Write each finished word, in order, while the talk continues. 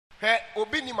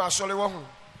Obinim asole wo hu.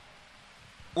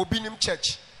 Obinim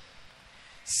church.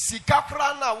 Sika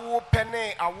kura na wo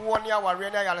pene awo ne aware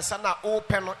ne ayaresa na o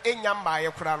pe no enya mba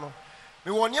ye kura no.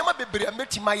 Me won niam bebre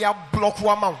ametima ya block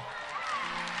wa ma.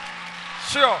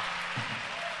 Sure.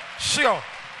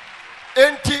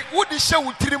 Enti wodi hye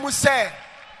wutiri mu se.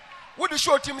 Wodi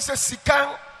hye otim se sika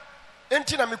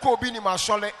enti na me ko Obinim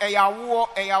asole eyawo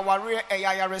eyaware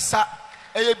eyayaresa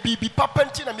eye bibi papa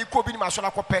enti na me ko Obinim asole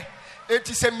akopɛ.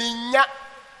 Enti se minya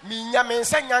me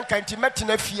nsanya nka enti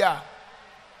metena fia.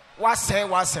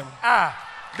 Wasem.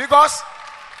 Because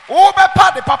who be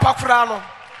part the papa kura no.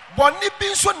 Boni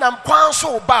bi so nam kwan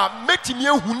so ba metimi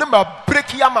ehu na ma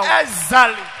break ya ma.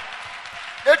 Exactly.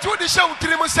 Etu di she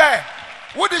utiri mu se.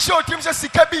 Wo di she utim se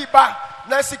sika bi ba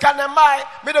na sika na mai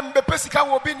me dem be pesika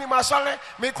wo bi ni masole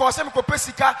me ko se me ko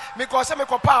pesika me ko se me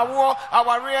ko pa awo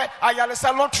aware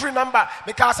ayalesa lottery number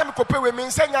me ka se me ko pe we me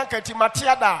nsanya nka ti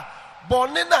matiada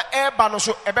boni na eba no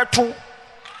so ebeto.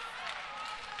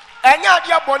 Enya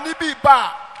dia boni bi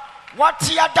ba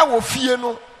wati ada wo fie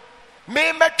no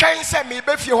me metwen se me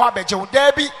be fie ho abeje wo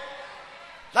da bi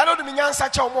na no dum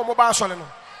nyansa che wo mo ba asole no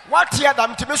wati ada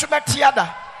mtime so beti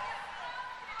ada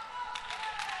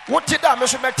woti da me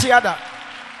so beti ada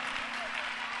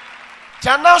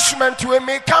announcement we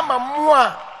me kama mo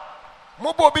a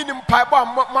mo bo bi ni mpaibo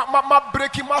ma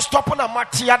break ma stop na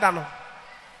mati ada no.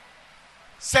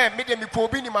 Say me de me ko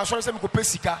bi ni ma so say me ko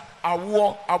pesika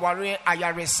awo aware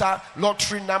ayaresa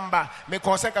lottery number me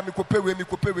ko say ka me ko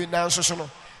pewe na nso so no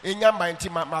enya manti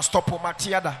ma stop ma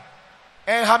tiada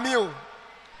ha mi o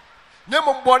ne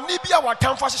mo boni bi a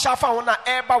watamfo hyehyɛ afa ho na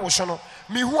eba wo so no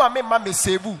me hu a me ma me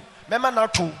save me ma na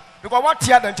to because what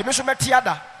tiada nti me so me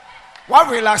tiada wa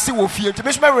relax wo fie nti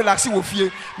me so me relax wo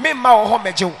fie me ma wo ho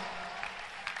meje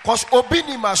cause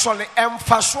Obinim asole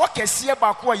emfaso kese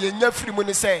ba ko a yenya firi mu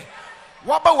ne say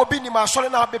waba Obinim asole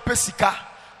na be pesika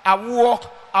awo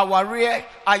aware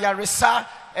ayaresa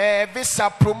visa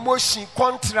promotion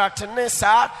contract ne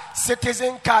sa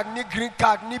citizen card ni green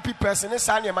card ni papers ne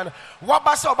sa ne man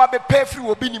waba se oba be pay free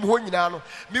Obinim ho nyina no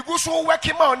miguso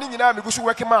working man ni nyina miguso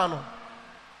working man no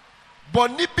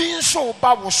boni bi nso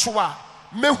ba wo so a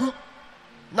mehu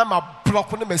na ma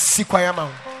block ne ma sikwan ama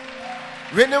ho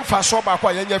we ne mfa so ba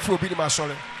kwa yanya free Obinim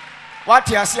asole what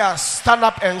you say stand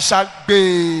up and shout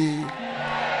be.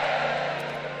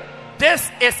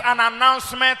 This is an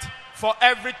announcement for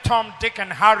every Tom, Dick,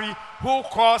 and Harry who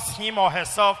calls him or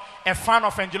herself a fan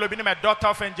of Angelo Obinim, a daughter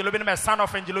of Angelo Obinim, a son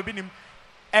of Angelo Obinim,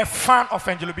 a fan of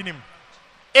Angelo Obinim.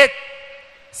 It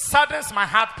saddens my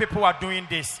heart people are doing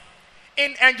this.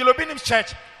 In Angelo Obinim's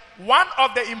church, one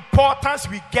of the importance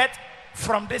we get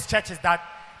from this church is that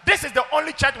this is the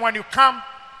only church when you come,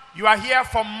 you are here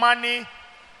for money,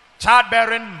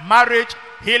 childbearing, marriage,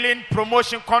 healing,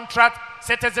 promotion, contract,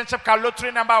 citizenship,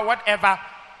 lottery number, whatever.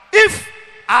 If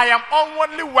I am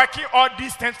only working all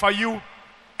these things for you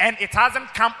and it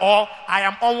hasn't come, or I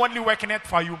am only working it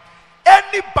for you,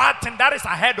 any bad thing that is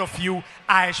ahead of you,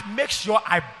 I make sure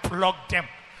I block them.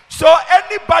 So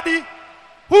anybody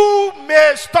who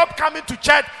may stop coming to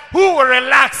church, who will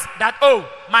relax that, oh,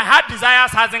 my heart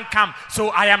desires hasn't come, so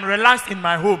I am relaxed in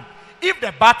my home. If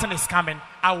the button is coming,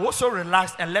 I will also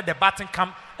relax and let the button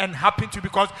come and happen to you,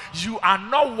 because you are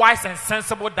not wise and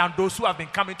sensible than those who have been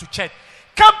coming to church.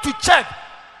 Come to church.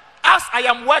 As I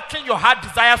am working your heart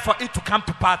desire for it to come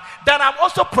to pass, then I'm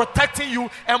also protecting you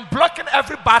and blocking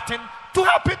every button to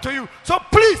happen to you. So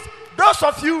please, those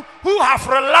of you who have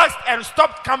relaxed and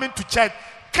stopped coming to church,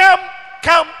 come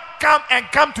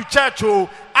to church. Oh,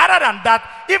 other than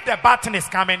that, if the button is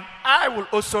coming, I will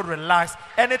also relax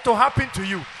and it will happen to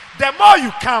you. The more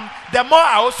you come, the more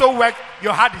I also work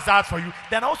your heart desire for you.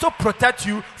 Then I also protect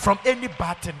you from any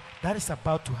button that is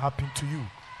about to happen to you.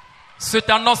 Cette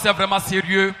annonce est vraiment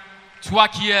sérieux. Toi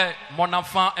qui es mon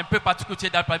enfant un peu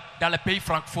particulier dans le pays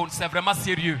francophone, c'est vraiment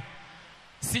sérieux.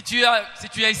 Si tu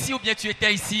es ici ou bien tu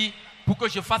étais ici pour que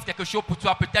je fasse quelque chose pour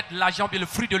toi, peut-être l'argent, bien le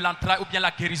fruit de l'entraille ou bien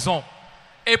la guérison.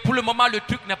 Et pour le moment, le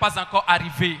truc n'est pas encore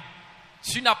arrivé.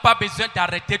 Tu n'as pas besoin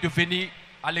d'arrêter de venir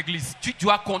à l'église. Tu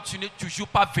dois continuer toujours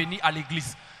pas venir à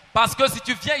l'église. Parce que si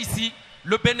tu viens ici,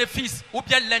 le bénéfice ou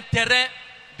bien l'intérêt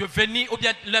de venir, ou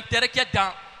bien l'intérêt qui est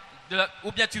dans,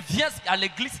 ou bien tu viens à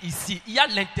l'église ici, il y a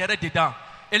l'intérêt dedans.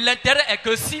 Et l'intérêt est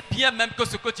que si bien même que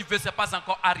ce que tu veux, ce n'est pas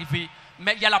encore arrivé,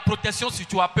 mais il y a la protection sur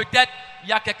toi. Peut-être il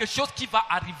y a quelque chose qui va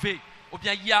arriver, ou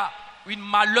bien il y a une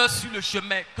malheur sur le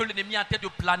chemin que l'ennemi est en train de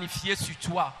planifier sur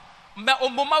toi. Mais au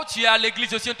moment où tu es à l'église,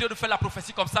 je suis en train de faire la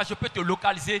prophétie comme ça, je peux te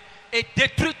localiser et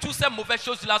détruire toutes ces mauvaises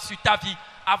choses-là sur ta vie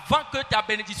avant que ta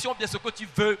bénédiction, bien ce que tu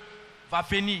veux, va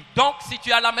venir. Donc, si tu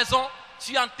es à la maison,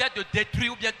 tu es en train de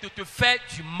détruire ou bien de te faire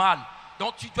du mal.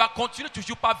 Donc tu dois continuer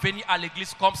toujours par venir à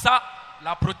l'église. Comme ça,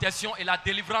 la protection et la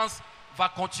délivrance va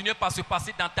continuer par se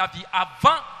passer dans ta vie.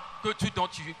 Avant que tout dont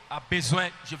tu as besoin,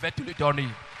 je vais te le donner.